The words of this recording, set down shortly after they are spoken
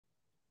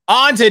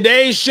On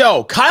today's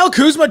show, Kyle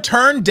Kuzma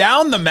turned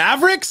down the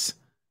Mavericks?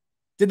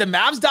 Did the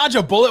Mavs dodge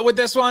a bullet with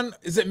this one?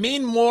 Does it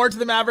mean more to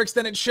the Mavericks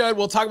than it should?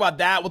 We'll talk about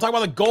that. We'll talk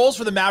about the goals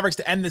for the Mavericks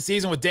to end the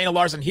season with Dana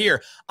Larson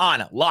here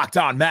on Locked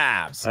On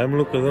Mavs. I'm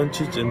Luka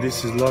Doncic, and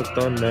this is Locked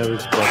On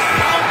Mavericks.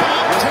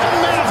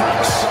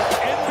 Mavericks,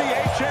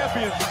 NBA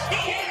champions.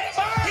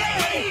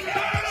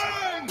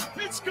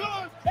 It's good,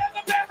 and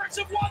the Mavericks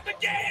have won the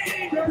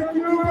game.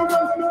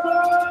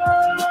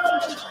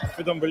 If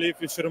you don't believe,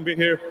 you shouldn't be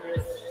here.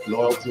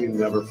 Loyalty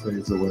never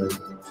fades away.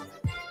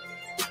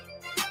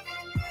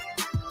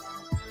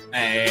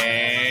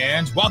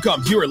 And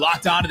welcome. You are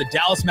locked on to the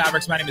Dallas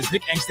Mavericks. My name is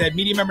Nick Angstadt,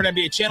 media member and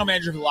NBA channel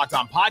manager for the Locked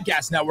On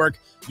Podcast Network,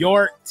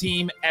 your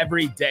team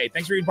every day.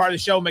 Thanks for being part of the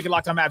show. Make it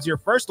Locked On Mavs your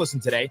first listen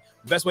today.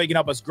 The best way you can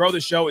help us grow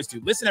the show is to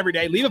listen every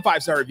day, leave a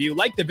 5-star review,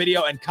 like the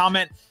video, and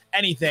comment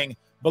anything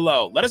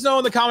below. Let us know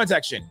in the comment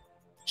section.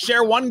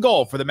 Share one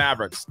goal for the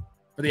Mavericks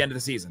for the end of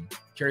the season.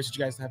 Curious what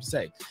you guys have to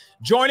say.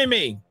 Joining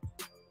me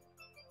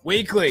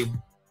weekly.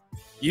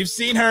 You've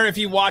seen her if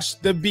you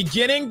watched the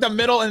beginning, the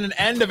middle, and an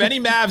end of any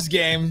Mavs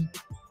game.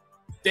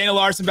 Dana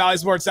Larson, Valley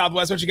Sports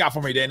Southwest. What you got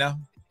for me, Dana?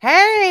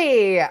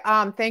 Hey,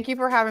 thank you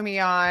for having me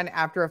on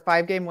after a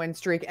 5-game win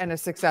streak and a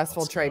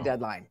successful trade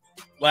deadline.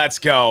 Let's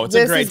go. It's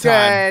a great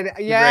time. Good.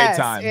 Yes,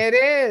 great time. It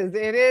is.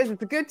 It is.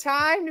 It's a good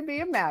time to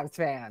be a Mavs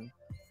fan.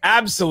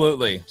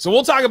 Absolutely. So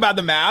we'll talk about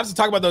the Mavs and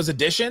talk about those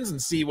additions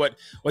and see what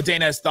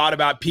Dana has thought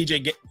about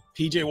PJ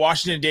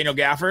Washington and Daniel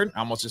Gafford. I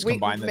almost just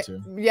combined the two.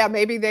 Yeah,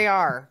 maybe they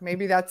are.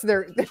 Maybe that's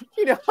their,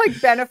 like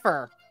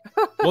Benefer.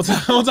 We'll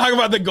talk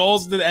about the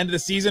goals to the end of the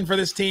season for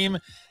this team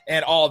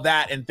and all of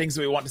that and things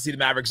that we want to see the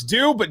Mavericks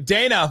do. But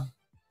Dana,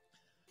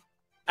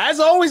 as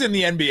always in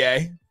the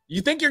NBA,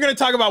 you think you're going to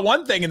talk about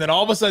one thing and then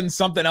all of a sudden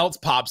something else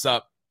pops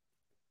up.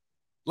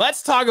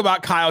 Let's talk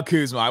about Kyle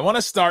Kuzma. I want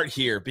to start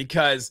here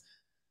because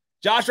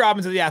Josh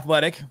Robbins of The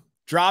Athletic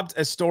dropped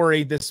a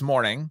story this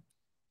morning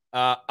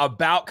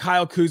about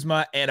Kyle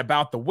Kuzma and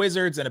about the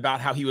Wizards and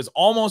about how he was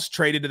almost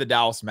traded to the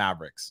Dallas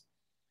Mavericks.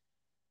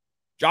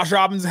 Josh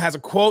Robbins has a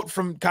quote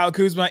from Kyle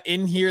Kuzma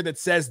in here that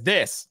says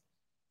this: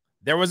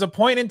 "There was a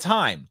point in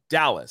time,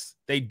 Dallas,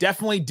 they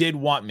definitely did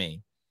want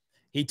me."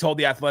 He told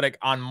The Athletic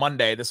on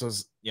Monday. This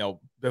was,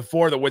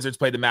 before the Wizards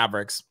played the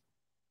Mavericks.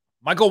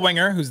 Michael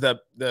Winger, who's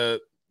the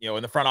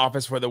in the front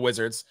office for the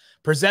Wizards,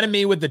 presented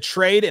me with the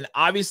trade and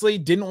obviously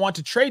didn't want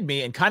to trade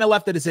me and kind of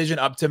left the decision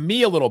up to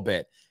me a little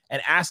bit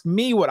and asked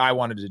me what I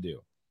wanted to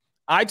do.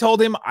 I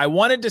told him I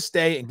wanted to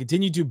stay and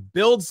continue to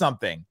build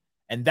something,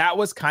 and that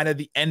was kind of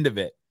the end of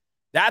it.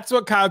 That's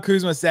what Kyle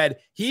Kuzma said.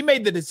 He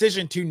made the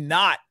decision to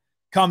not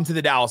come to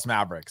the Dallas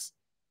Mavericks.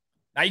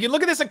 Now, you can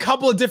look at this a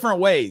couple of different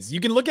ways. You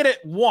can look at it,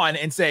 one,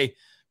 and say,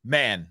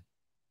 man,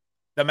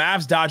 the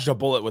Mavs dodged a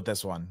bullet with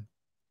this one.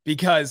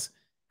 Because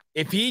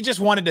if he just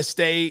wanted to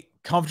stay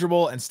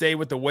comfortable and stay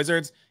with the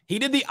Wizards, he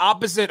did the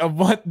opposite of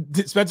what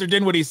Spencer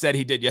Dinwiddie said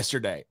he did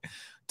yesterday.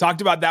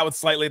 Talked about that with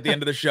Slightly at the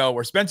end of the show,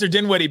 where Spencer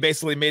Dinwiddie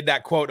basically made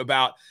that quote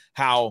about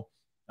how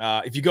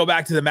if you go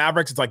back to the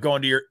Mavericks, it's like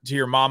going to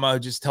your mama who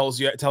just tells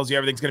you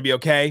everything's going to be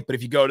okay. But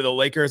if you go to the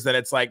Lakers, then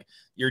it's like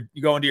you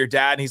go into your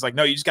dad and he's like,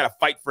 no, you just got to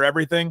fight for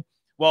everything.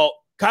 Well,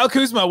 Kyle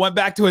Kuzma went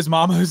back to his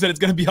mama who said it's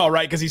going to be all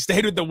right because he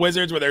stayed with the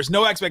Wizards where there's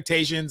no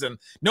expectations and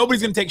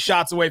nobody's going to take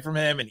shots away from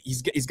him. And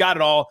he's got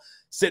it all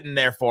sitting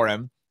there for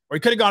him. Or he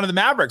could have gone to the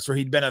Mavericks where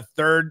he'd been a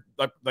third,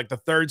 like the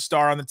third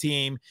star on the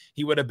team.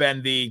 He would have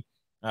been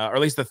or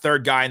at least the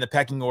third guy in the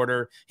pecking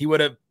order. He would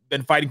have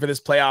been fighting for this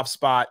playoff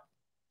spot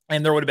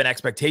and there would have been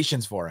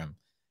expectations for him.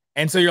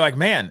 And so you're like,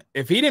 man,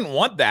 if he didn't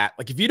want that,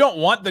 like if you don't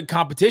want the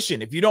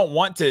competition, if you don't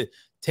want to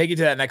take it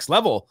to that next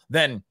level,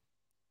 then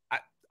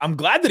I'm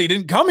glad that he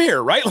didn't come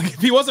here, right? Like if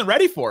he wasn't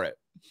ready for it.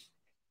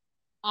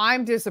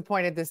 I'm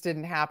disappointed this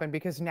didn't happen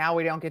because now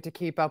we don't get to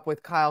keep up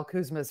with Kyle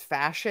Kuzma's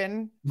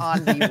fashion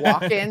on the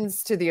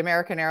walk-ins to the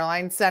American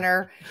Airlines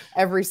Center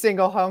every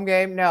single home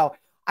game. No,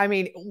 I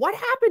mean, what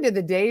happened to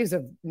the days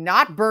of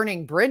not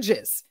burning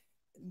bridges?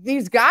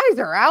 These guys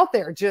are out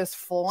there just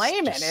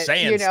flaming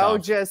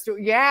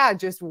it,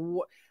 just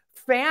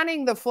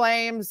fanning the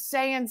flames,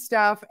 saying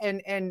stuff,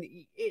 and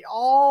it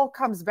all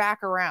comes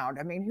back around.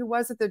 I mean, who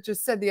was it that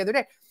just said the other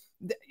day,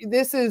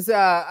 this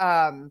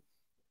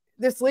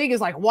league is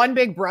like one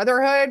big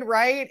brotherhood,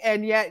 right?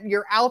 And yet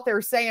you're out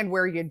there saying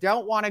where you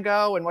don't want to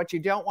go and what you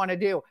don't want to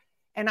do.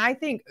 And I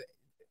think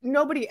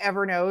nobody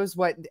ever knows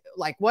what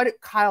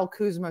Kyle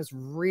Kuzma's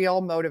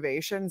real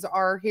motivations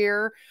are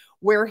here,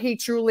 where he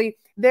truly,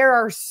 there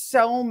are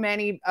so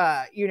many,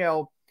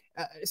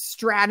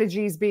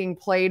 strategies being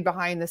played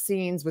behind the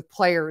scenes with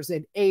players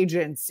and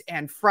agents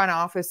and front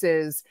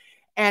offices,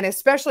 and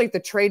especially at the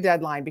trade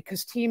deadline,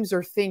 because teams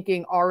are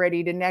thinking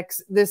already to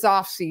this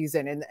off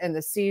season and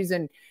the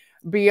season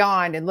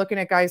beyond and looking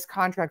at guys'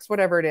 contracts,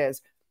 whatever it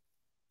is.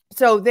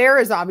 So there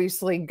is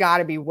obviously got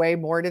to be way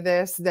more to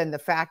this than the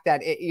fact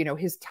that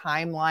his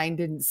timeline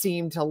didn't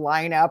seem to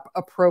line up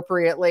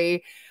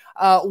appropriately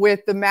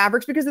with the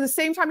Mavericks, because at the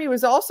same time he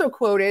was also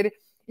quoted,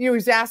 he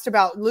was asked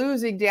about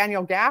losing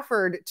Daniel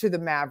Gafford to the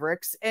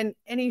Mavericks, and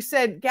he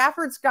said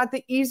Gafford's got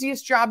the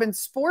easiest job in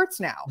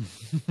sports now.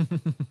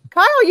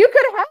 Kyle, you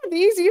could have had the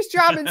easiest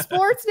job in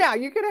sports now.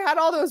 You could have had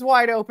all those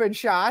wide open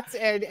shots,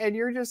 and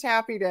you're just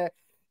happy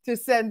to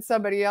send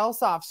somebody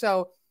else off.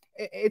 So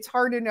it's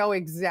hard to know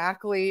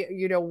exactly,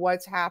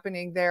 what's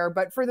happening there.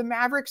 But for the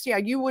Mavericks, yeah,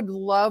 you would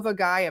love a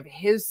guy of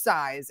his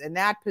size and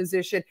that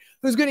position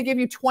who's going to give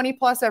you 20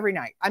 plus every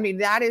night. I mean,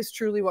 that is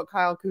truly what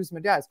Kyle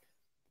Kuzma does.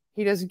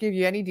 He doesn't give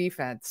you any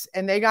defense.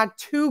 And they got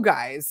two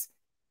guys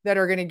that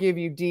are going to give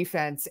you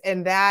defense.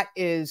 And that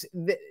is,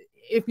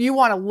 if you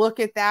want to look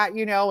at that,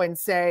 and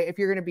say, if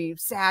you're going to be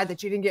sad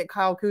that you didn't get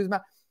Kyle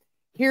Kuzma,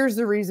 here's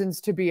the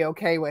reasons to be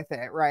okay with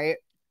it, right?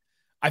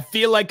 I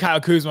feel like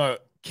Kyle Kuzma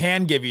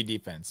can give you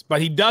defense,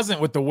 but he doesn't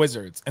with the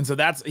Wizards. And so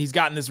he's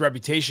gotten this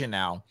reputation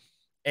now.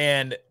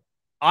 And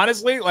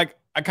honestly, like,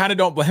 I kind of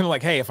don't blame him.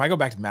 Like, hey, if I go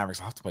back to the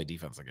Mavericks, I'll have to play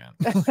defense again.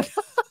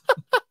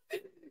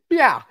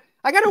 Yeah.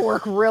 I got to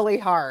work really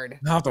hard.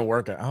 I'll have to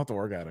work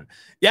at it.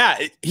 Yeah,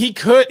 he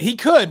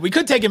could. We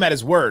could take him at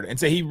his word and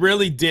say he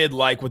really did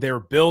like what they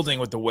were building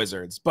with the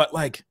Wizards. But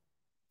like,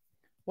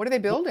 what are they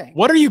building?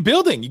 What are you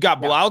building? You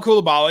got Bilal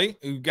Coulibaly,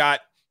 you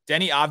got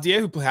Denny Avdia,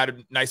 who had a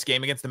nice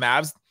game against the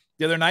Mavs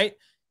the other night.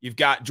 You've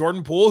got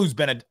Jordan Poole, who's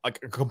been a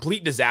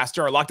complete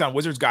disaster. Our Locked On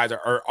Wizards guys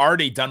are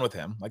already done with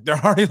him. Like, they're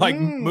already like,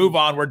 move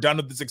on. We're done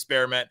with this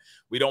experiment.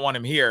 We don't want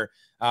him here.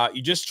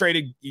 You just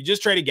traded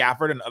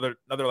Gafford,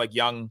 another like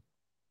young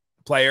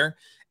player,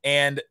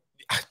 and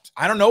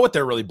I don't know what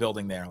they're really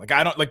building there. Like,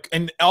 I don't like,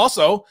 and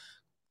also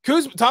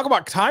Kuzma, talk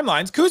about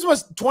timelines.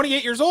 Kuzma's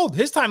 28 years old.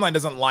 His timeline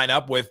doesn't line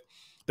up with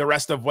the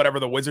rest of whatever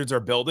the Wizards are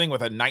building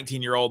with a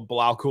 19-year-old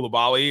Bilal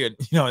Coulibaly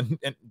and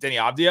Denny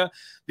Avdia.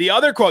 The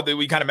other quote that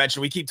we kind of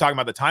mentioned, we keep talking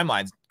about the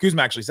timelines.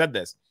 Kuzma actually said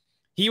this.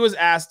 He was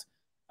asked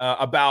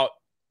about,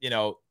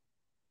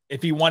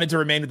 if he wanted to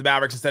remain with the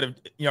Mavericks instead of,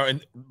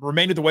 and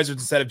remain with the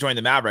Wizards instead of joining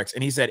the Mavericks.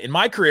 And he said, in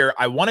my career,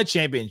 I won a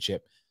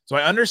championship. So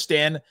I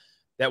understand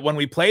that when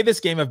we play this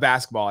game of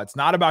basketball, it's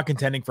not about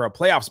contending for a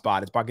playoff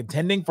spot. It's about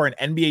contending for an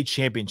NBA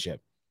championship.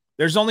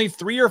 There's only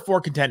 3 or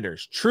 4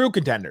 contenders, true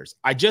contenders.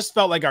 I just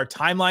felt like our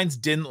timelines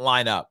didn't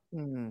line up.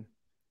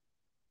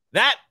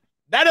 That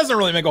doesn't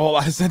really make a whole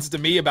lot of sense to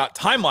me about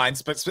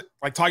timelines, but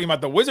like talking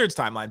about the Wizards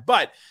timeline.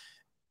 But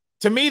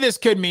to me, this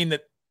could mean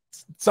that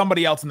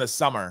somebody else in the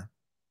summer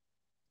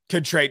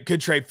could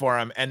trade for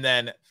him, and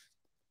then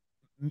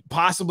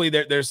possibly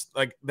there's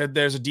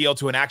a deal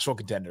to an actual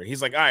contender.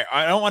 He's like, all right,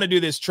 I don't want to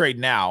do this trade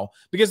now,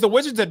 because the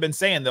Wizards had been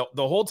saying the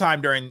whole time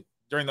during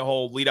the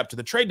whole lead up to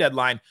the trade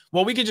deadline,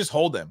 well, we could just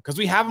hold him because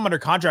we have him under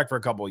contract for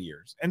a couple of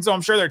years. And so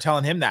I'm sure they're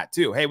telling him that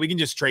too. Hey, we can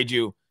just trade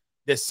you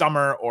this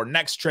summer or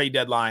next trade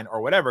deadline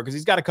or whatever, because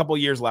he's got a couple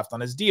of years left on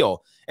his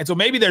deal. And so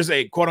maybe there's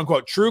a quote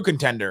unquote true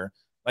contender,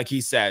 like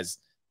he says,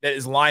 that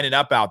is lining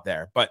up out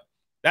there. But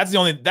that's the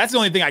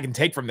only thing I can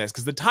take from this,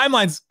 because the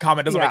timelines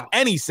comment doesn't make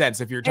any sense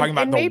if you're talking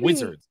about the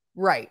Wizards.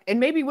 Right. And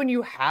maybe when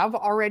you have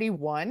already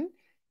won,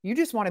 you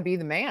just want to be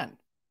the man.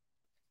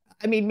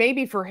 I mean,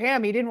 maybe for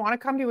him, he didn't want to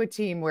come to a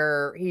team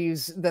where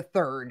he's the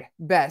third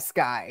best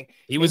guy.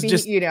 He was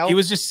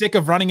just sick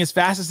of running as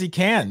fast as he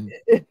can,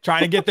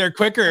 trying to get there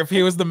quicker if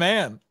he was the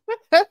man.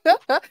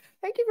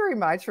 Thank you very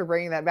much for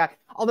bringing that back.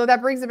 Although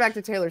that brings it back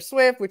to Taylor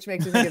Swift, which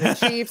makes me think of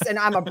the Chiefs. And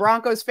I'm a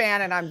Broncos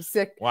fan, and I'm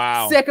sick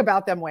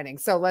about them winning.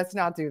 So let's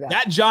not do that.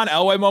 That John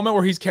Elway moment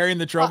where he's carrying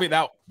the trophy,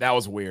 that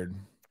was weird.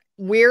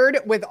 Weird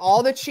with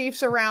all the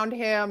Chiefs around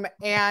him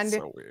and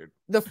so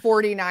the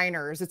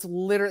 49ers.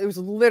 It was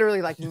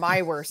literally like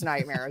my worst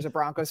nightmare as a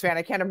Broncos fan.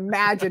 I can't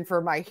imagine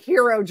for my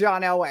hero,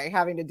 John Elway,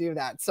 having to do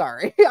that.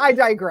 Sorry, I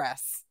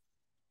digress.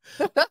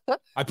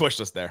 I pushed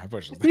us there.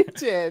 You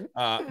did.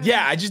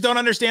 Yeah, I just don't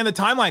understand the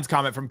timelines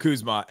comment from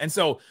Kuzma. And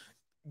so,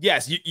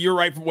 yes, you're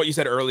right for what you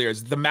said earlier.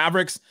 Is the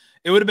Mavericks,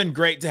 it would have been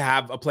great to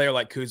have a player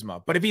like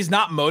Kuzma. But if he's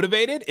not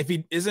motivated, if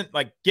he isn't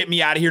like, get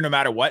me out of here no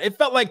matter what, it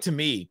felt like to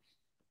me,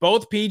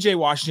 both PJ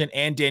Washington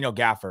and Daniel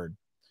Gafford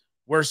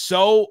were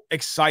so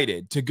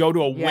excited to go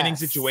to a winning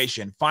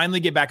situation, finally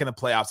get back in the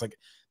playoffs. Like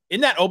in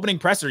that opening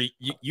presser,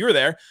 you were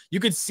there. You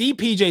could see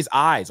PJ's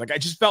eyes. Like I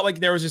just felt like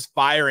there was just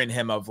fire in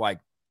him of like,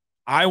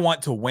 I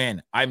want to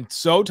win. I'm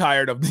so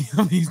tired of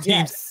these teams.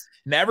 Yes.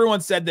 And everyone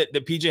said that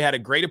PJ had a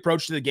great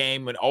approach to the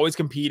game and always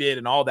competed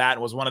and all that,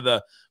 and was one of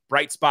the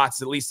bright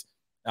spots, at least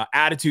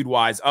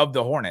attitude-wise, of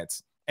the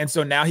Hornets. And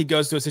so now he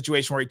goes to a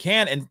situation where he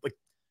can, and like,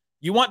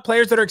 you want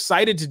players that are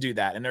excited to do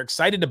that, and they're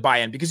excited to buy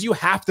in, because you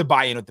have to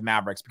buy in with the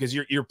Mavericks because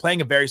you're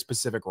playing a very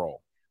specific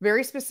role.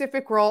 Very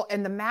specific role,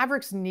 and the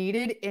Mavericks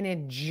needed an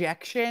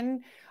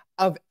injection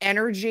of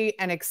energy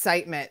and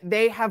excitement.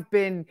 They have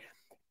been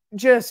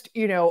just,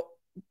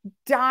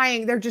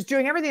 dying. They're just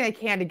doing everything they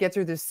can to get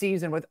through this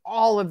season with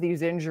all of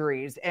these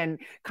injuries and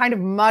kind of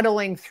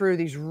muddling through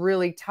these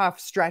really tough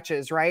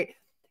stretches, right?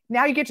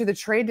 Now you get to the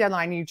trade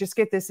deadline and you just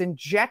get this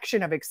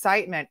injection of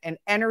excitement and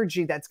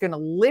energy that's going to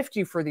lift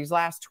you for these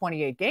last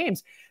 28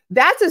 games.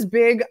 That's as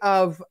big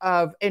of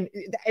an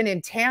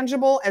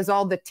intangible as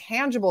all the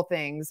tangible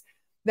things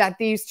that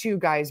these two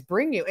guys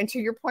bring you. And to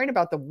your point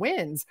about the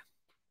wins,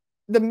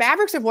 the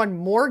Mavericks have won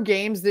more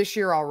games this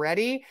year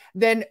already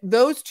than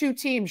those two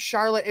teams,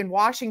 Charlotte and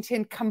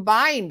Washington,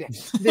 combined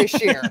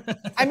this year.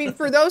 I mean,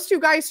 for those two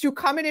guys to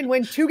come in and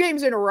win 2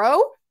 games in a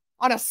row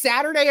on a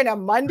Saturday and a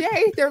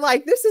Monday, they're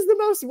like, this is the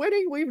most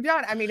winning we've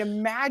done. I mean,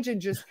 imagine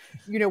just,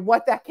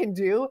 what that can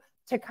do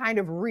to kind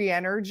of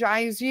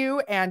re-energize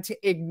you and to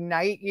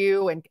ignite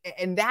you. And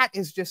that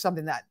is just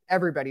something that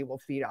everybody will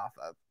feed off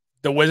of.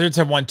 The Wizards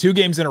have won 2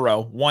 games in a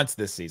row once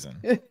this season.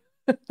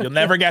 You'll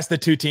never guess the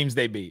 2 teams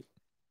they beat.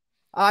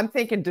 I'm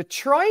thinking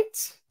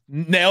Detroit.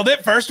 Nailed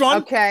it. First one.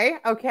 Okay.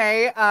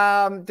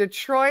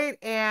 Detroit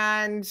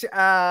and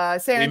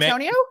San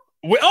Antonio.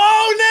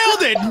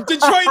 Nailed it.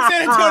 Detroit and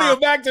San Antonio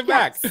back to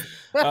back.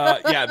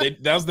 That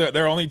was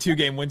their only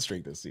 2-game win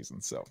streak this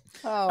season. So,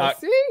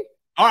 see?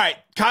 All right.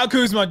 Kyle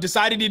Kuzma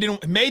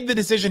made the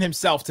decision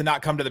himself to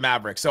not come to the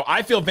Mavericks. So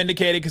I feel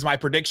vindicated because my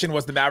prediction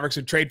was the Mavericks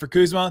would trade for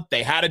Kuzma.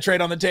 They had a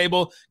trade on the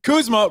table.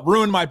 Kuzma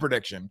ruined my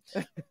prediction.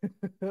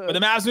 But the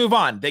Mavs move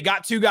on. They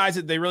got 2 guys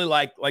that they really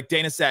like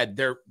Dana said.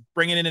 They're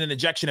bringing in an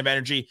injection of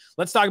energy.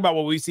 Let's talk about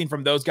what we've seen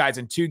from those guys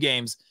in 2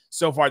 games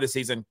so far this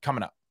season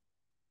coming up.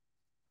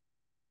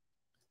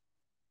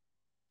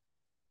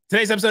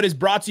 Today's episode is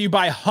brought to you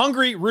by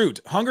Hungry Root.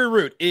 Hungry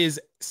Root is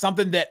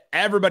something that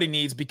everybody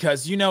needs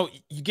because, you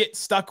get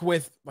stuck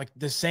with like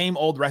the same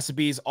old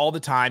recipes all the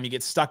time. You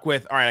get stuck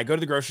with, all right, I go to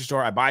the grocery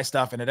store, I buy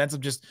stuff, and it ends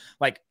up just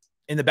like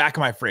in the back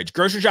of my fridge.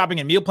 Grocery shopping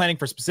and meal planning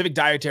for specific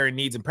dietary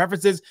needs and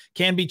preferences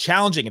can be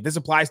challenging. If this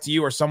applies to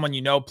you or someone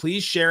you know,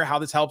 please share how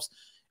this helps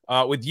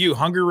with you.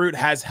 Hungry Root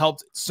has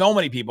helped so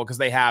many people because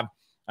they have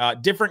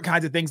different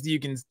kinds of things that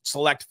you can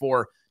select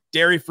for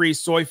dairy-free,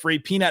 soy-free,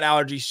 peanut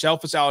allergy,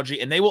 shellfish allergy,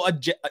 and they will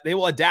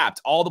adapt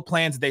all the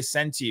plans that they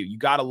send to you. You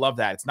got to love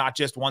that. It's not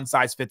just one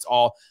size fits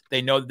all.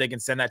 They know that they can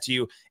send that to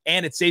you,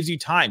 and it saves you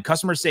time.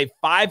 Customers save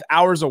 5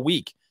 hours a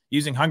week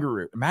using Hungry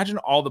Root. Imagine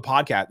all the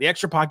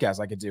extra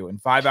podcasts I could do in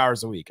 5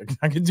 hours a week.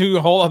 I could do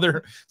a whole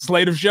other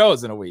slate of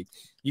shows in a week.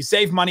 You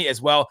save money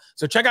as well.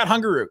 So check out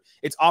Hungry Root.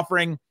 It's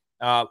offering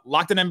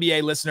Locked On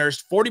NBA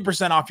listeners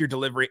 40% off your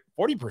delivery.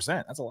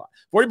 40%, that's a lot.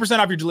 40%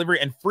 off your delivery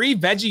and free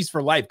veggies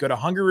for life. Go to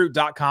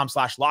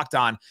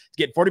hungryroot.com/lockedon to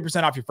get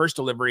 40% off your first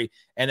delivery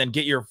and then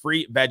get your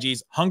free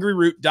veggies.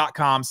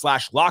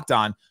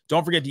 hungryroot.com/lockedon.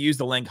 Don't forget to use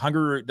the link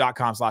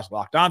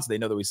hungryroot.com/lockedon so they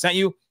know that we sent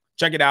you.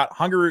 Check it out,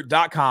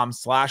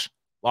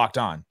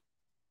 hungryroot.com/lockedon.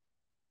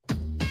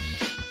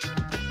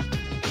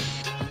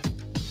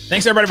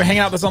 Thanks, everybody, for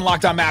hanging out with us on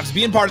Locked On Mavs,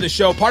 being part of the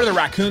show, part of the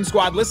Raccoon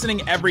Squad,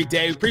 listening every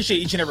day. We appreciate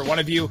each and every one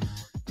of you.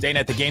 Dana,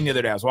 at the game the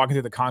other day, I was walking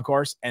through the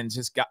concourse and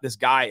just got this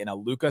guy in a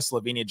Luka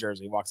Slovenia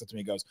jersey. He walks up to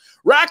me and goes,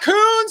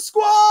 Raccoon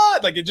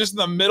Squad! Like, it's just in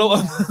the middle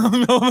of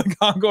the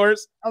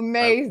concourse.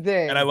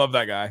 Amazing. And I love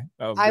that guy.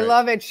 I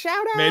love it.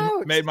 Shout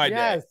out. Made my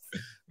yes. day.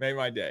 Made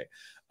my day.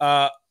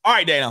 All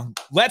right, Dana,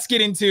 let's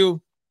get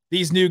into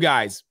these new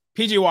guys.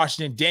 PJ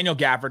Washington, Daniel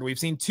Gafford. We've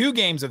seen 2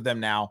 games of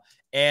them now,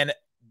 and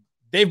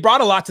they've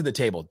brought a lot to the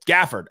table.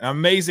 Gafford, an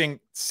amazing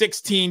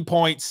 16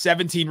 point,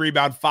 17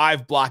 rebound,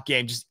 5 block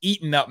game, just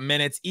eating up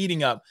minutes,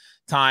 eating up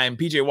time.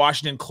 PJ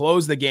Washington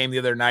closed the game the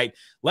other night.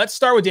 Let's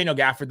start with Daniel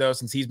Gafford, though,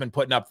 since he's been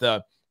putting up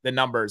the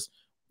numbers.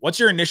 What's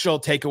your initial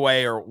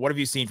takeaway, or what have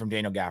you seen from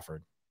Daniel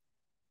Gafford?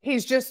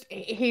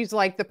 He's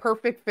like the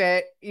perfect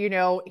fit.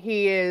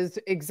 He is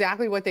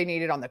exactly what they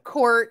needed on the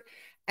court.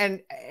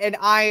 And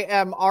I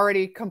am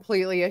already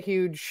completely a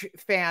huge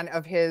fan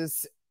of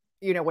his,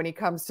 when he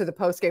comes to the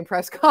post-game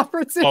press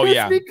conferences,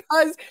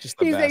 because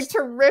he's a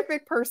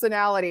terrific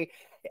personality.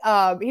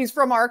 He's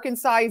from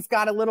Arkansas. He's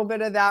got a little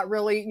bit of that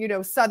really,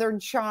 Southern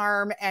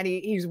charm, and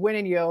he's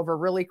winning you over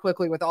really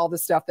quickly with all the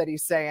stuff that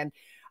he's saying.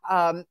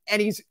 And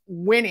he's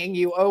winning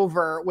you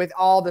over with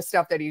all the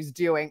stuff that he's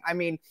doing. I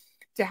mean,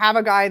 to have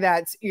a guy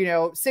that's,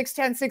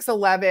 6'10",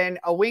 6'11",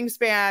 a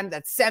wingspan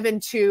that's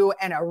 7'2",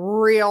 and a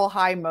real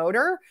high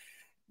motor,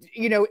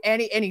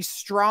 and he's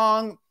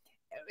strong.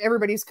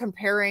 Everybody's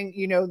comparing,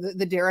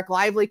 the Derek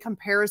Lively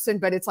comparison,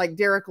 but it's like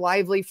Derek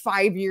Lively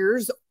 5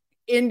 years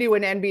into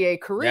an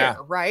NBA career,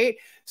 right?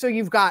 So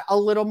you've got a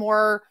little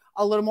more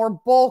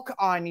bulk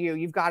on you.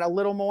 You've got a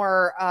little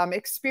more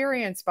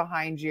experience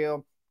behind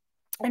you.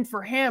 And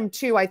for him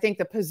too, I think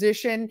the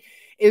position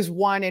is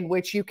one in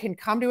which you can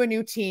come to a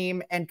new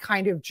team and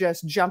kind of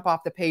just jump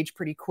off the page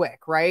pretty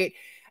quick, right?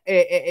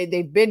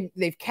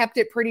 They've kept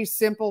it pretty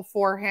simple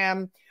for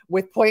him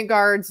with point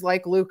guards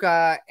like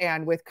Luka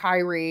and with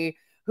Kyrie,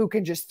 who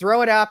can just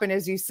throw it up. And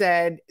as you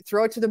said,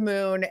 throw it to the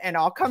moon and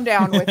I'll come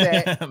down with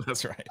it.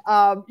 That's right.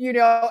 And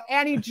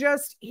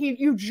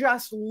you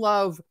just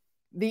love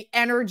the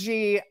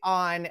energy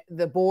on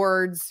the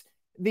boards,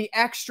 the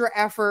extra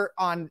effort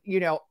on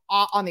the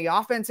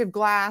offensive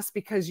glass,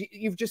 because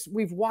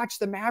we've watched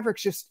the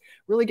Mavericks just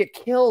really get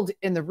killed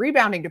in the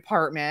rebounding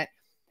department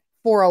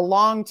for a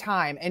long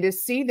time, and to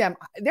see them,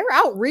 they're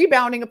out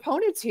rebounding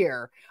opponents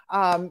here.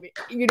 I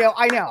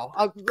know.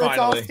 Let's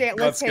all stand.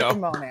 Let's take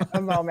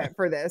a moment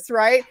for this,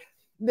 right?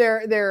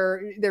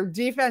 Their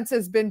defense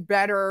has been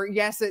better.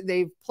 Yes,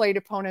 they've played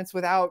opponents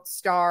without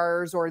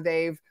stars, or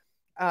they've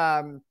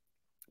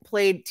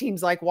played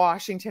teams like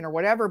Washington or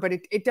whatever, but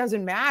it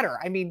doesn't matter.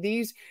 I mean,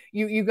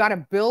 you got to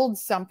build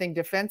something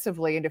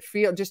defensively and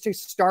to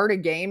start a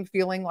game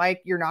feeling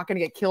like you're not going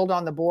to get killed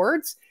on the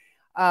boards.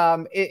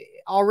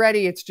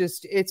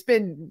 It's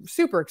been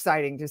super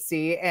exciting to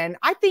see. And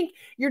I think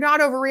you're not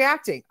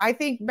overreacting. I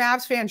think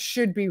Mavs fans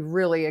should be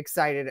really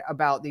excited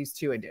about these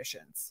two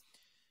additions.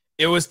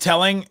 It was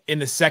telling in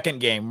the second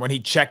game when he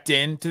checked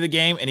into the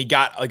game and he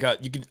got like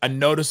a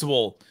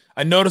noticeable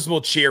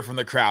cheer from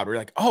the crowd. We're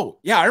like, oh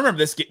yeah, I remember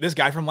this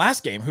guy from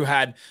last game who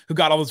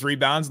got all those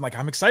rebounds, and like,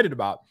 I'm excited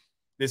about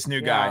this new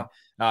guy.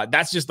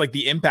 That's just like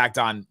the impact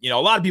on, a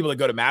lot of people that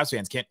go to Mavs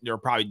fans they're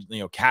probably,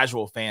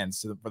 casual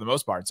fans for the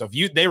most part. So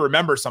if they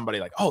remember somebody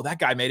like, oh, that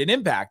guy made an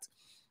impact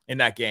in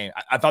that game.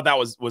 I thought that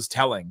was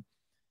telling.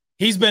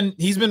 He's been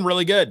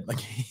really good. Like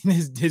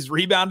his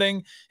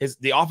rebounding,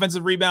 the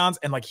offensive rebounds,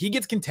 and like he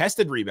gets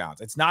contested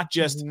rebounds. It's not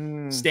just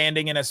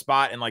standing in a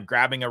spot and like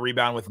grabbing a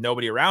rebound with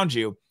nobody around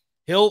you.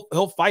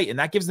 He'll fight, and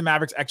that gives the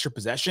Mavericks extra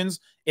possessions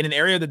in an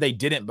area that they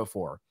didn't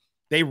before.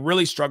 They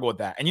really struggle with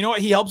that. And you know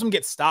what? He helps them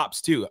get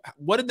stops too.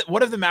 What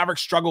did the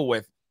Mavericks struggle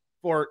with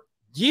for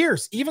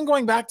years? Even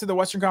going back to the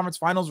Western Conference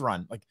Finals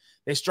run, like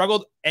they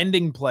struggled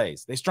ending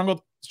plays. They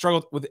struggled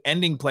with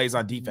ending plays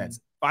on defense.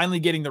 Finally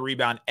getting the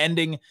rebound,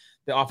 ending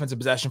the offensive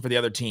possession for the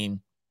other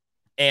team.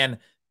 And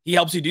he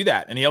helps you do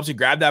that. And he helps you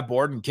grab that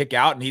board and kick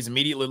out. And he's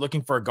immediately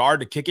looking for a guard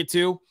to kick it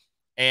to.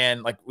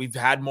 And like we've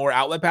had more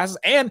outlet passes,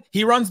 and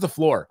he runs the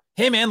floor.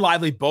 Him and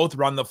Lively both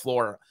run the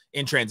floor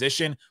in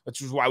transition,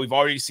 which is why we've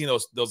already seen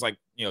those like,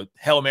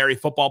 Hail Mary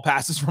football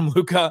passes from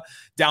Luka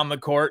down the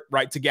court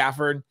right to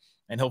Gafford,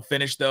 and he'll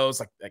finish those.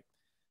 Like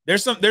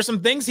there's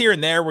some things here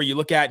and there where you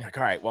look at and you're like,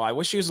 all right, well, I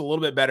wish he was a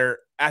little bit better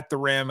at the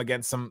rim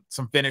against some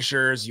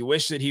finishers. You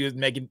wish that he was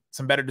making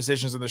some better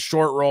decisions in the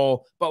short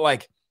roll. But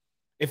like,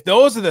 if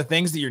those are the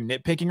things that you're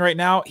nitpicking right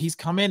now, he's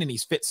come in and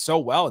he's fit so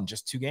well in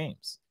just 2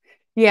 games.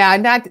 Yeah,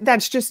 and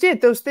that's just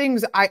it. Those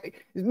things,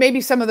 maybe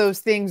some of those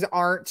things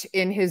aren't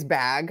in his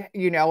bag,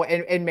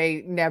 and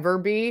may never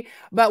be.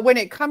 But when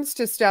it comes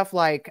to stuff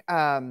like,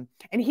 and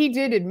he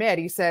did admit,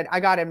 he said, I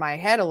got in my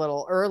head a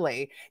little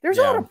early. There's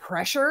a lot of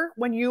pressure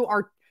when you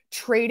are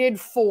traded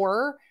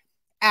for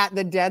at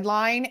the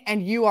deadline,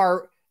 and you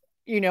are,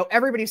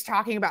 everybody's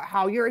talking about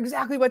how you're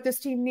exactly what this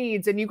team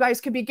needs, and you guys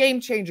could be game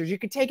changers. You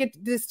could take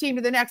this team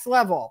to the next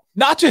level.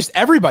 Not just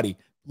everybody.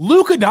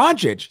 Luka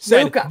Doncic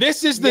said,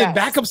 this is the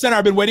backup center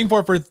I've been waiting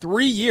for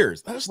 3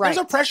 years. There's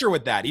a pressure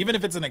with that, even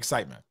if it's an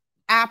excitement.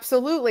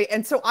 Absolutely.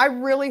 And so I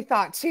really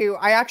thought too,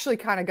 I actually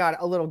kind of got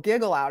a little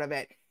giggle out of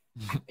it.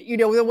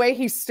 The way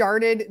he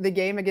started the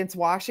game against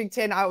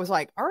Washington, I was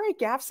like, all right,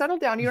 Gaff, settle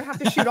down. You don't have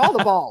to shoot all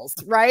the balls,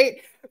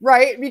 right?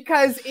 Right.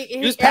 Because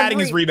he was padding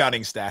his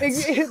rebounding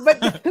stats.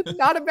 But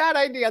not a bad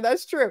idea.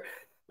 That's true.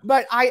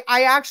 But I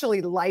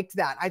actually liked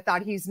that. I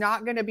thought he's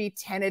not going to be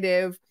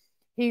tentative.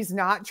 He's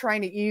not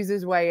trying to ease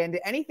his way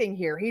into anything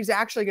here. He's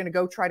actually going to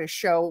go try to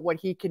show what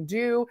he can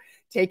do,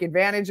 take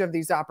advantage of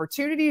these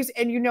opportunities.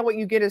 And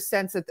you get a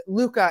sense that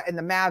Luka and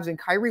the Mavs and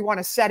Kyrie want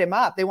to set him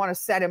up. They want to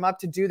set him up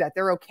to do that.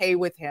 They're okay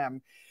with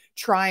him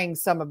trying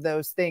some of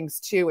those things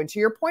too. And to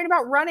your point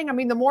about running, I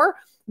mean, the more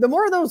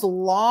of those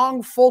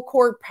long full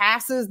court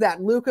passes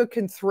that Luka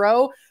can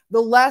throw,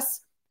 the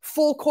less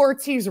full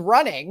courts he's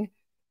running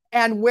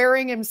and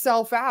wearing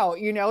himself out,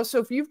 So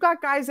if you've got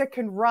guys that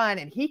can run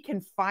and he can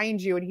find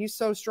you and he's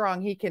so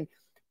strong, he can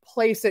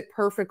place it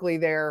perfectly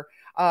there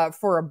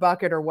for a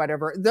bucket or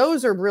whatever.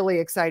 Those are really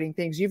exciting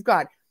things. You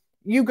got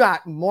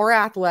more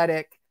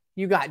athletic,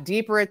 you got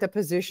deeper at the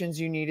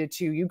positions you needed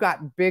to, you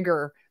got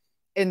bigger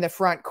in the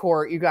front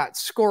court, you got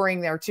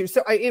scoring there too.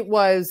 So it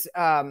was,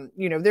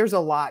 there's a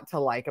lot to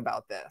like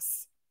about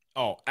this.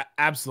 Oh,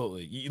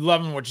 absolutely. You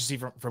love what you see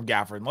from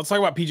Gafford. And let's talk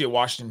about PJ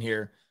Washington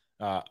here.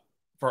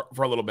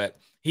 For a little bit.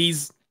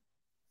 Let's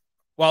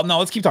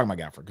keep talking about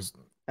Gafford because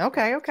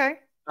okay.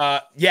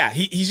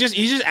 He's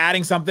just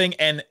adding something,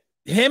 and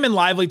him and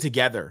Lively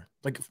together,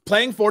 like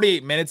playing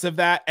 48 minutes of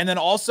that. And then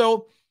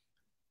also,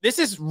 this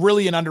is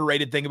really an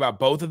underrated thing about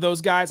both of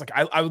those guys. Like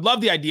I would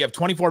love the idea of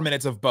 24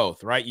 minutes of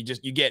both, right?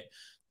 You get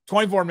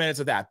 24 minutes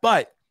of that,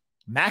 but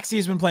Maxey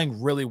has been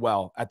playing really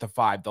well at the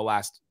 5 the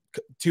last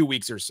 2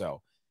 weeks or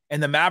so.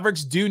 And the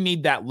Mavericks do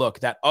need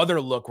that other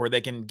look where they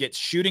can get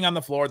shooting on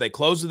the floor. They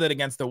close with it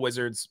against the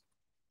Wizards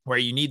where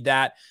you need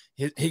that.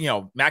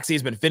 Maxey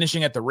has been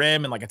finishing at the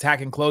rim and like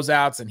attacking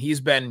closeouts, and he's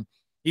been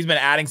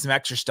adding some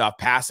extra stuff,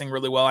 passing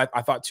really well.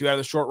 I thought 2 out of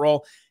the short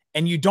roll.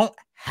 And you don't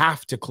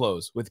have to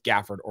close with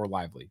Gafford or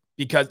Lively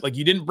because like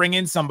you didn't bring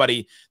in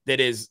somebody that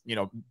is,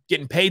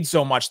 getting paid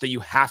so much that you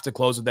have to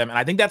close with them. And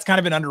I think that's kind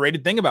of an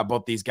underrated thing about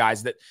both these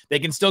guys, that they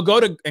can still go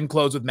to and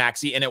close with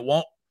Maxey and it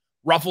won't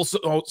ruffle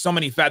so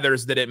many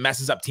feathers that it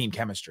messes up team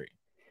chemistry.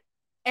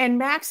 And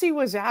Maxey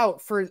was out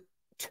for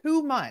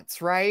 2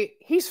 months, right?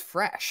 He's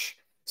fresh.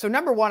 So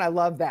number one, I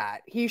love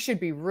that. He should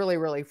be really,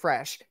 really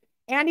fresh.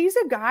 And he's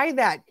a guy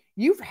that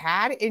you've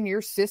had in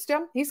your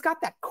system. He's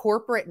got that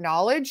corporate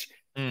knowledge.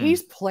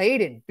 He's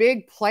played in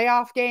big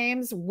playoff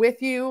games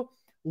with you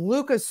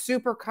Luka's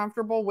super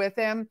comfortable with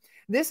him.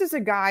 This is a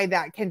guy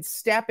that can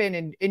step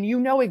in and you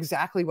know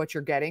exactly what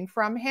you're getting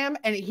from him.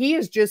 And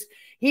he's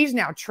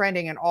now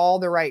trending in all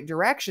the right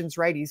directions,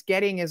 right? He's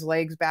getting his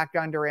legs back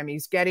under him.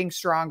 He's getting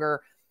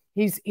stronger.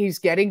 He's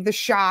getting the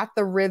shot,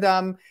 the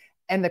rhythm,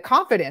 and the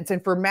confidence.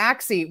 And for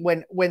Maxey,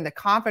 when the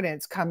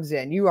confidence comes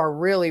in, you are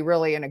really,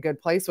 really in a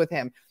good place with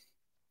him.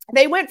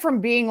 They went from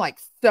being like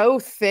so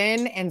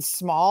thin and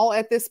small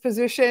at this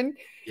position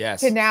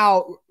to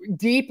now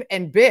deep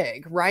and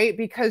big, right?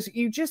 Because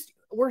we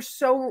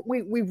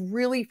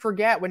really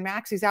forget when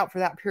Maxey's out for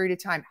that period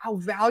of time, how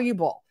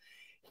valuable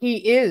he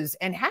is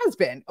and has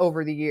been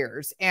over the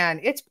years. And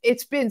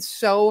it's been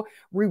so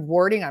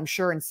rewarding, I'm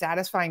sure, and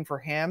satisfying for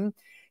him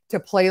to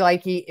play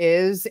like he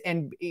is,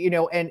 and, you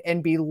know,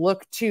 and be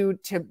looked to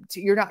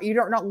you're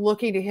not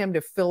looking to him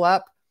to fill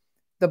up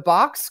the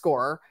box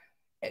score.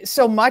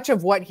 So much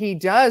of what he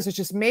does is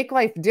just make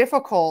life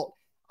difficult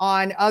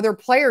on other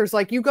players.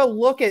 Like, you go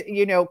look at,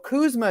 you know,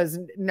 Kuzma's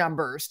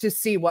numbers to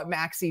see what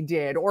Maxey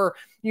did, or,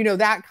 you know,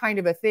 that kind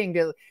of a thing,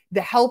 to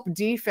the help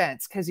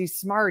defense. Cause he's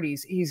smart.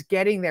 He's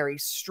getting there.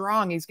 He's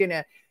strong. He's going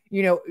to,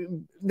 you know,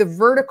 the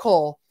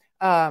vertical,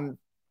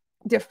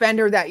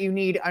 defender that you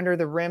need under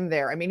the rim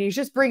there. I mean, he's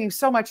just bringing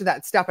so much of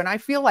that stuff. And I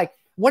feel like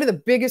one of the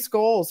biggest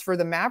goals for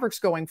the Mavericks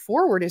going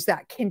forward is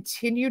that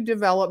continued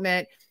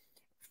development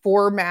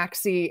for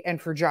Maxey and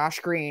for Josh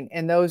Green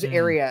in those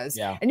areas.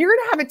 Yeah. And you're going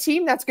to have a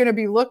team that's going to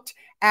be looked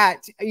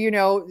at, you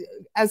know,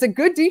 as a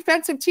good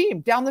defensive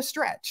team down the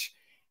stretch.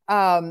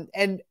 And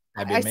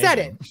I said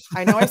it.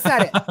 I know I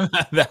said it.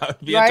 That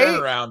would be right? A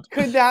turnaround.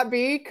 Could that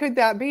be? Could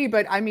that be?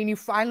 But I mean, you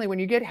finally, when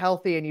you get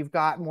healthy and you've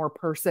got more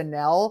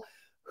personnel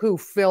who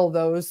fill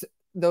those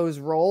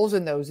roles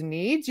and those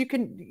needs, you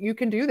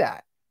can do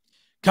that.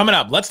 Coming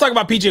up, let's talk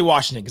about PJ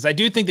Washington, because I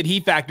do think that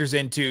he factors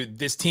into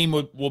this team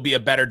will be a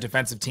better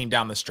defensive team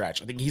down the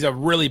stretch. I think he's a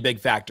really big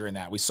factor in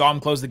that. We saw him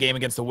close the game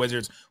against the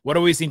Wizards. What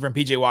have we seen from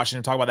PJ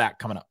Washington? Talk about that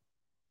coming up.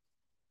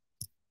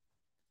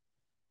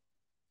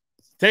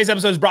 Today's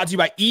episode is brought to you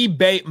by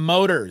eBay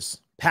Motors.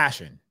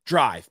 Passion,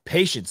 drive,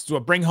 patience to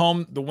bring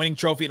home the winning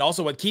trophy, and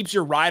also what keeps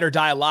your ride or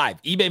die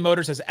alive. eBay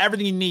Motors has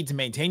everything you need to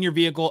maintain your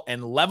vehicle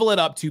and level it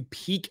up to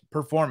peak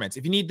performance.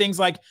 If you need things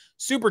like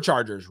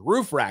superchargers,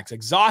 roof racks,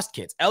 exhaust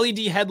kits, LED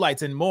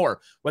headlights, and more,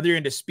 whether you're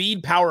into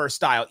speed, power, or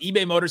style,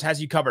 eBay Motors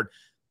has you covered.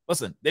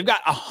 Listen, they've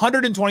got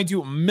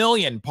 122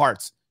 million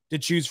parts to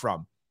choose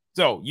from.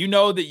 So you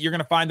know that you're going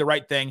to find the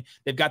right thing.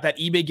 They've got that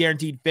eBay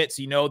guaranteed fit,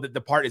 so you know that the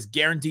part is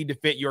guaranteed to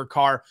fit your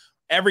car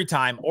every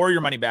time, or your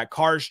money back.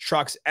 Cars,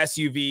 trucks,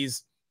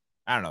 SUVs.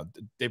 I don't know.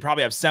 They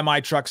probably have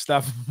semi-truck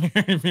stuff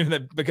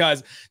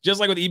because just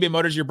like with eBay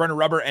Motors, you're burning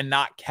rubber and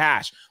not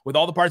cash. With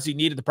all the parts you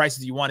need at the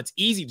prices you want, it's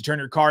easy to turn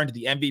your car into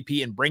the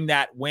MVP and bring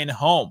that win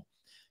home.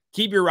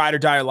 Keep your ride or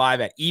die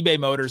alive at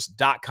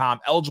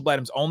ebaymotors.com. Eligible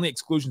items only.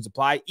 Exclusions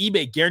apply.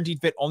 eBay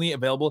guaranteed fit only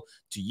available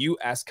to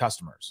U.S.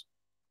 customers.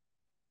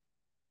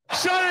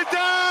 Shut it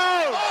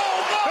down!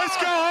 Oh, let's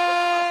go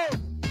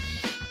home!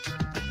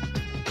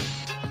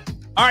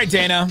 All right,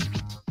 Dana.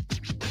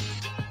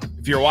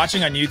 If you're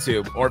watching on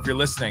YouTube, or if you're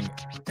listening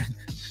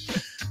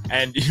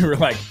and you were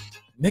like,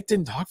 Nick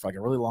didn't talk for like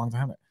a really long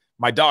time,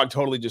 my dog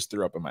totally just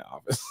threw up in my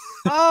office.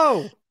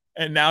 Oh.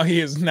 And now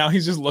he's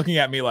just looking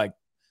at me like,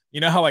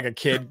 you know how like a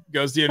kid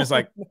goes to you and is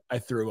like, I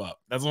threw up.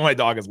 That's what my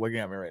dog is looking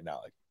at me right now.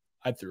 Like,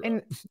 I threw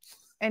up.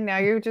 And now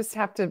you just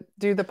have to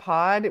do the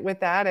pod with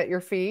that at your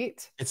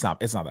feet. It's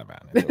not that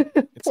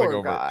bad. It's like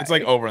over. Guy. It's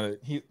like over.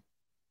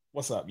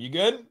 What's up? You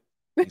good?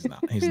 He's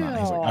not. He's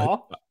like,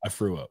 I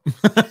threw up.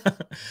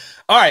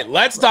 All right,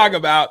 let's talk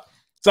about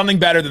something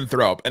better than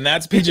throw up, and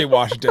that's PJ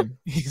Washington.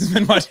 He's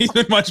been much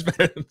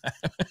better than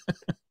that.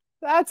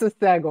 That's a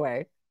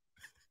segue.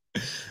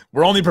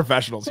 We're only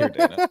professionals here,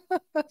 Dana.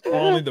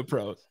 Only the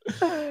pros.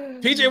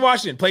 PJ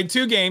Washington played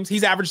 2 games.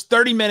 He's averaged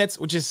 30 minutes,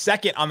 which is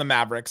second on the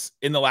Mavericks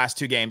in the last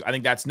 2 games. I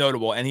think that's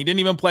notable, and he didn't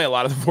even play a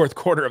lot of the fourth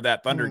quarter of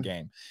that Thunder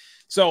game.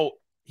 So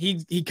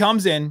he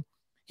comes in.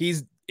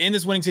 He's in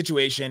this winning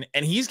situation,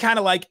 and he's kind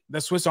of like the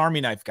Swiss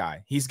Army knife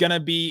guy. He's going to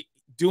be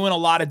doing a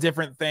lot of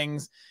different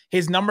things.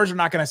 His numbers are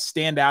not going to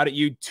stand out at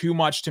you too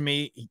much to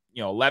me.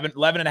 11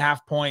 and a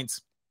half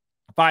points,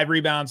 5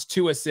 rebounds,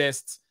 2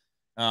 assists.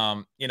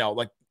 But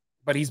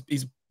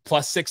he's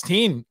plus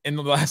 16 in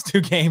the last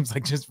 2 games,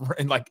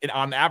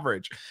 on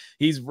average.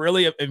 He's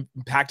really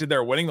impacted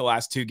their winning the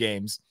last 2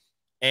 games.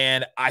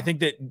 And I think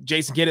that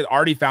Jason Kidd has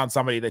already found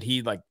somebody that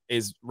he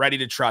is ready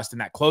to trust in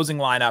that closing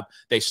lineup.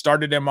 They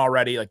started him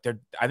already. I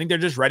think they're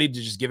just ready to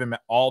just give him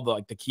all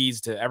the keys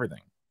to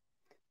everything.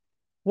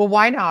 Well,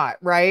 why not?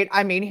 Right.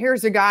 I mean,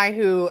 here's a guy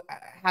who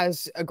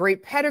has a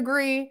great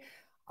pedigree,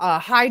 a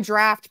high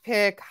draft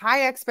pick,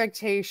 high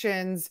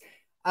expectations,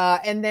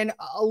 and then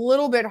a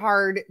little bit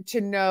hard to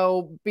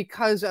know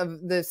because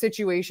of the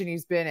situation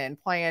he's been in,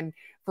 playing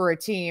for a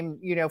team,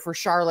 for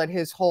Charlotte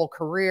his whole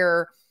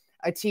career.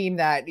 A team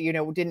that,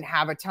 didn't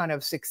have a ton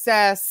of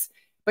success,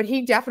 but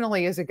he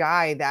definitely is a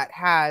guy that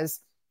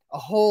has a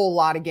whole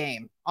lot of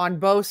game on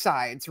both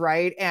sides.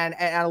 Right. And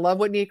I love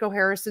what Nico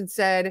Harrison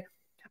said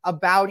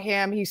about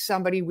him. He's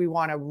somebody we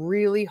want to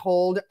really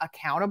hold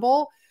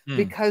accountable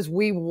because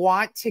we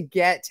want to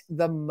get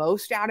the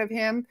most out of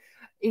him.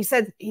 He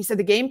said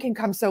the game can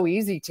come so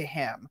easy to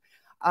him.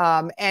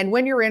 And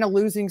when you're in a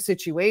losing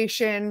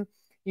situation,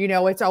 you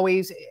know, it's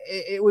always,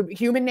 it would be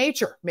human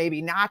nature,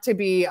 maybe not to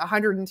be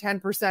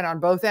 110% on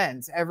both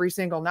ends every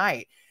single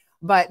night,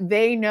 but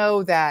they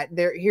know that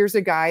here's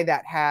a guy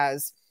that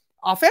has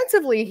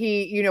offensively,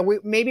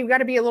 we've got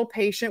to be a little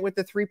patient with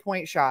the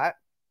 3-point shot.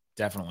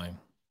 Definitely.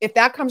 If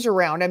that comes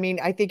around, I mean,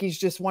 I think he's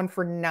just 1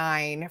 for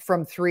 9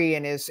 from 3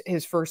 in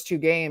his first 2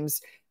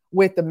 games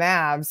with the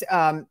Mavs.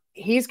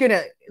 He's going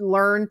to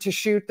learn to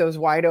shoot those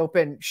wide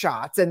open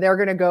shots, and they're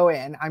going to go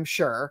in, I'm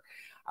sure,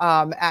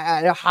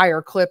 at a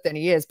higher clip than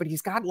he is. But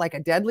he's got like a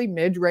deadly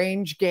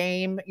mid-range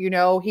game. You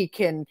know, you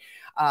can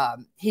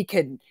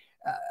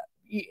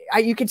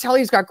tell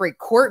he's got great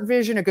court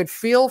vision, a good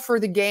feel for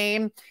the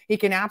game. He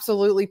can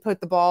absolutely put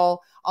the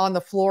ball on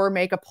the floor,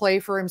 make a play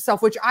for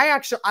himself, which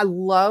I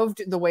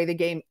loved the way the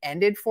game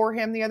ended for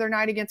him the other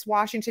night against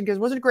Washington, because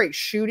it wasn't a great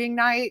shooting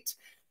night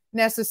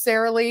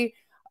necessarily.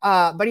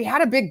 But he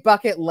had a big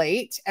bucket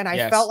late, and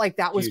I felt like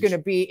that was going to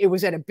be, it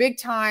was at a big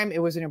time.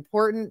 It was an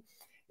important,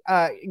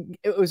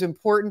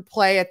 important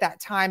play at that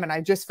time. And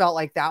I just felt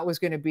like that was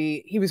going to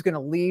be, he was going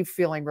to leave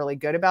feeling really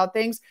good about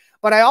things.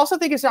 But I also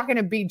think it's not going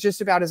to be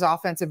just about his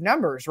offensive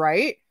numbers,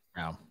 right?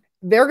 No.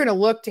 They're going to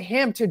look to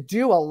him to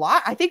do a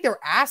lot. I think they're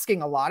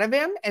asking a lot of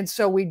him. And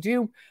so we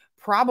do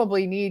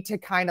probably need to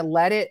kind of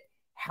let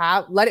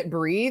it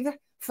breathe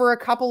for a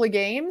couple of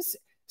games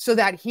so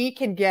that he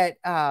can get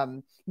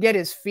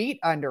his feet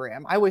under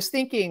him. I was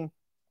thinking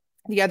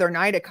the other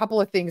night, a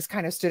couple of things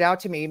kind of stood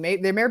out to me.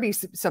 There may be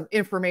some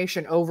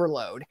information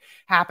overload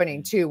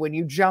happening too when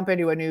you jump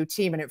into a new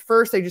team. And at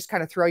first they just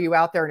kind of throw you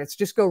out there and it's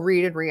just go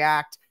read and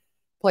react,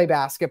 play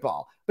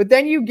basketball. But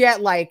then you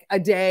get like a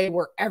day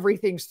where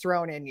everything's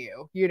thrown in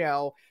you. You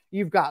know,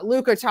 you've got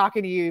Luka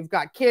talking to you, you've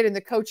got Kid and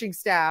the coaching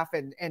staff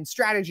and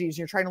strategies.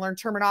 You're trying to learn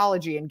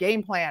terminology and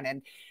game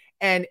plan.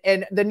 And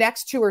the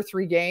next 2 or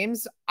 3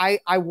 games, I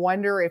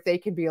wonder if they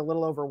can be a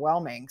little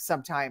overwhelming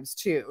sometimes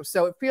too.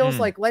 So it feels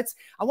like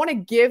I want to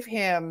give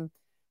him,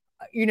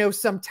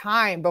 some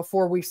time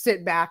before we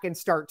sit back and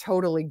start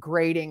totally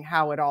grading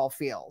how it all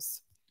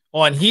feels.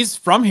 Well, and he's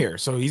from here,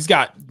 so he's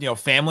got,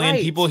 family and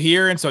people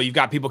here. And so you've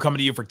got people coming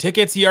to you for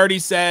tickets, he already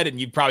said,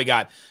 and you've probably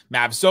got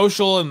Mavs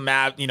social and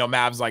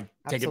Mavs like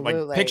taking like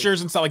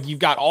pictures and stuff. Like you've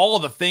got all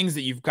of the things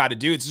that you've got to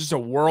do. It's just a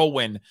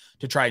whirlwind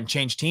to try and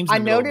change teams. I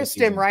noticed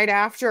him right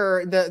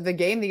after the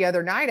game the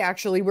other night.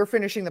 Actually, we're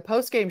finishing the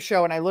post-game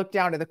show and I looked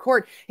down to the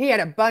court. He had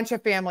a bunch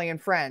of family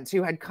and friends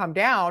who had come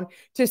down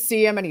to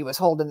see him, and he was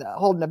holding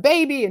a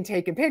baby and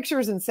taking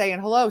pictures and saying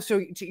hello. So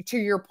to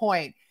your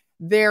point,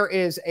 there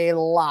is a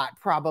lot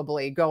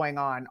probably going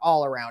on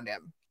all around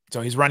him.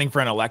 So he's running for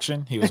an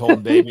election. He was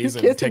holding babies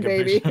and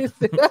taking pictures.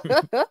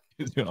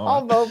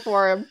 I'll vote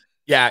for him.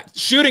 Yeah.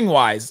 Shooting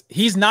wise,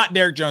 he's not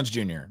Derrick Jones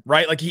Jr.,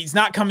 right? Like he's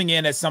not coming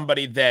in as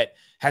somebody that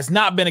has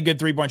not been a good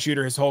 3-point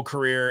shooter his whole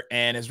career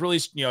and has really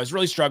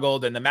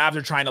struggled. And the Mavs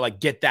are trying to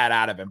like get that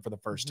out of him for the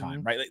first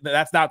time, right? Like,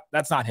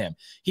 that's not him.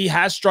 He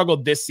has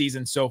struggled this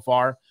season so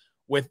far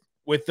with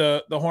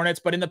the Hornets,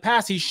 but in the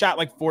past, he's shot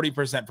like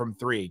 40% from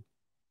 3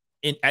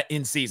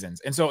 in seasons.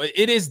 And so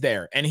it is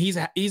there. And he's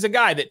a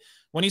guy that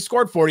when he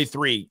scored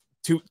 43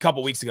 a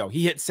couple weeks ago,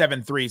 he hit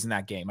 7 threes in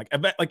that game.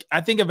 Like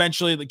I think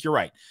eventually, like you're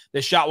right,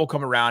 the shot will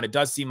come around. It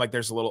does seem like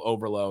there's a little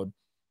overload.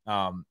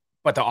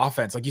 But the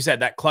offense, like you said,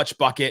 that clutch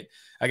bucket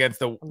against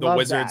the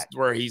Wizards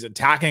where he's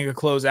attacking a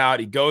closeout,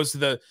 he goes to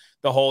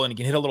the hole and he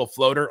can hit a little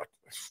floater.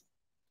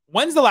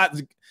 When's the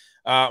last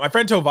my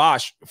friend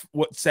Tovash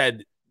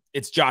said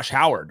it's Josh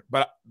Howard,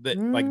 but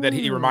that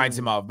he reminds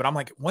him of. But I'm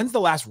like, when's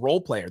the last role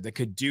player that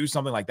could do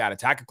something like that?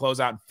 Attack a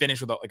closeout and finish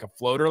with a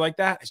floater like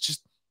that?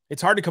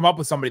 It's hard to come up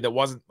with somebody that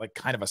wasn't like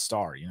kind of a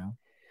star,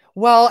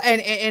 Well,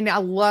 and I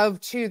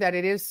love too that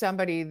it is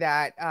somebody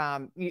that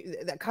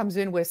that comes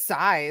in with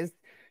size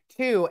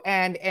too,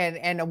 and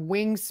a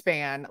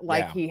wingspan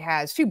like he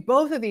has too.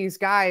 Both of these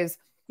guys,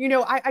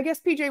 I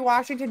guess PJ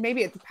Washington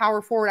maybe at the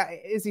power forward,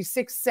 is he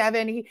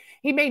 6'7"?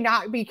 He may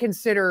not be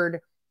considered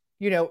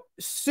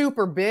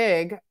super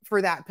big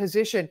for that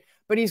position,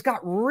 but he's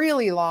got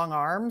really long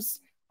arms.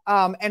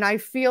 And I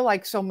feel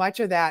like so much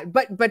of that,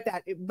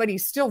 but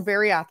he's still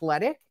very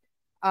athletic,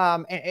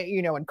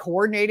 and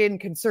coordinated and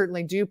can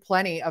certainly do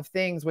plenty of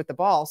things with the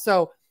ball.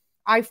 So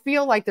I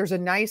feel like there's a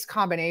nice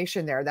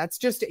combination there.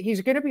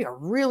 He's going to be a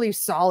really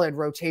solid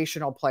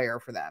rotational player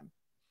for them.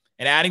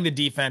 And adding the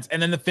defense and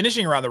then the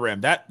finishing around the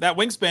rim, that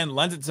wingspan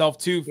lends itself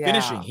to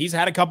finishing. He's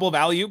had a couple of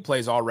alley-oop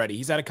plays already.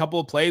 He's had a couple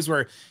of plays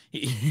where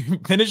he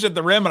finished at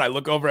the rim. And I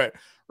look over at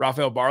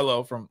Rafael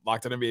Barlow from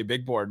Locked On NBA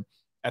Big Board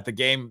at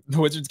the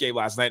Wizards game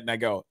last night. And I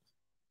go,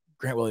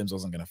 Grant Williams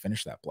wasn't going to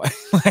finish that play.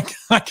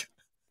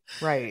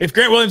 Right. If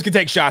Grant Williams could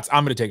take shots,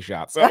 I'm going to take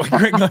shots. So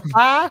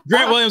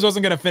Grant Williams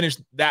wasn't going to finish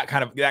that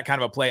kind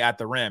of a play at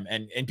the rim.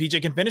 And PJ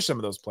can finish some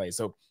of those plays.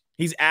 So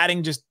he's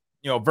adding just,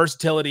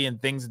 versatility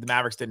and things that the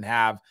Mavericks didn't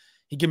have.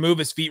 He can move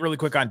his feet really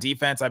quick on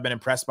defense. I've been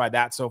impressed by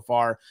that so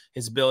far.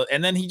 His ability,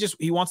 and then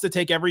he wants to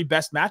take every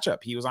best matchup.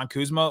 He was on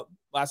Kuzma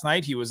last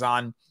night. He was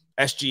on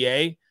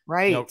SGA,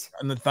 right,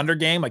 in the Thunder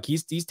game. Like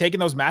he's taking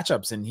those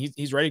matchups and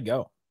he's ready to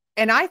go.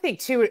 And I think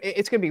too,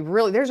 it's going to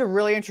be there's a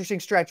really interesting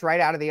stretch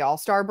right out of the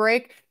All-Star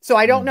break. So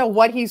I don't know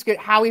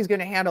how he's going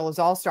to handle his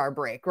All-Star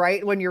break,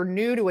 right? When you're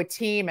new to a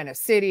team and a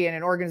city and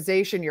an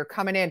organization, you're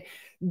coming in,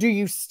 do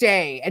you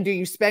stay and do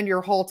you spend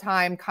your whole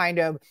time kind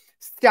of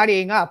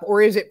studying up,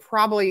 or is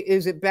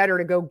it better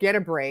to go get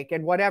a break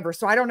and whatever?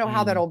 So I don't know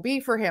how that'll be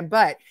for him,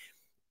 but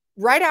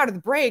right out of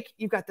the break,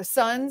 you've got the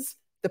Suns,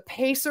 the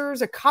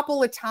Pacers a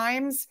couple of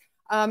times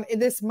in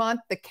this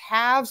month, the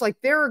Cavs, like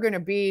there are going to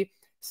be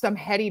some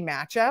heady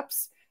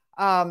matchups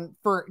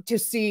to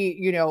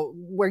see,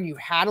 where you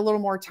had a little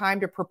more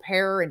time to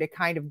prepare and to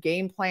kind of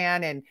game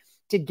plan and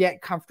to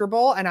get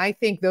comfortable. And I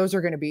think that's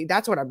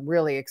what I'm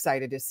really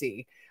excited to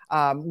see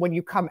when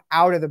you come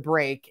out of the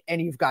break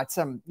and you've got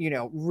some,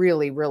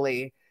 really,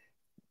 really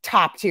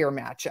top tier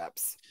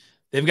matchups.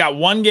 They've got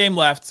one game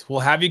left.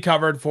 We'll have you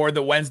covered for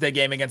the Wednesday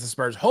game against the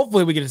Spurs.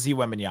 Hopefully we get to see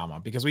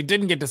Wembanyama because we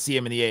didn't get to see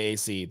him in the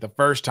AAC the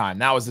first time.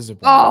 That was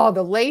disappointing. Oh,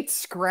 the late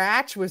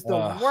scratch was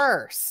the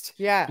worst.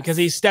 Yeah. Because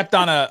he stepped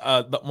on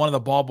one of the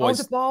ball boys.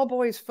 The ball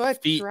boy's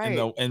feet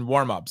right. in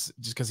warm-ups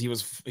just because he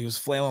was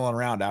flailing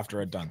around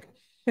after a dunk.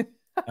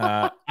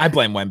 I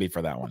blame Wemby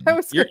for that one.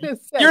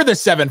 You're the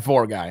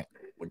 7'4" guy.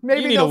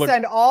 Maybe they'll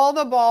send all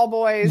the ball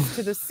boys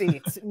to the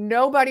seats.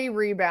 Nobody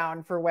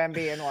rebound for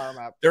Wemby and warm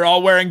up. They're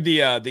all wearing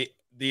the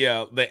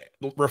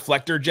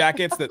reflector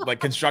jackets that like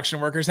construction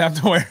workers have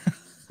to wear.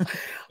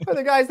 For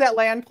the guys that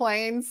land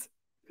planes.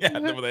 Yeah,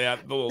 they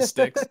have the little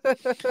sticks,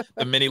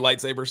 the mini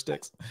lightsaber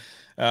sticks.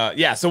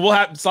 So we'll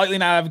have slightly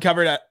not have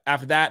covered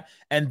after that,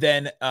 and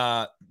then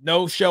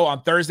no show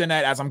on Thursday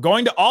night as I'm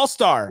going to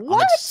All-Star.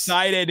 I'm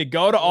excited to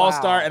go to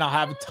All-Star, and I'll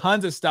have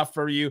tons of stuff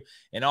for you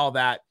and all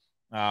that.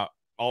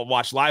 I'll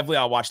watch lively.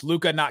 I'll watch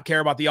Luka not care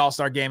about the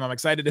All-Star game. I'm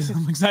excited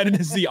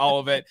to see all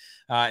of it.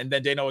 And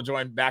then Dana will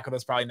join back with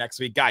us probably next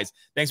week. Guys,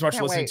 thanks so much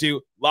for listening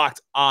to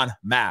Locked on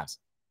Mavs.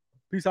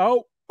 Peace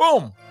out.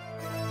 Boom.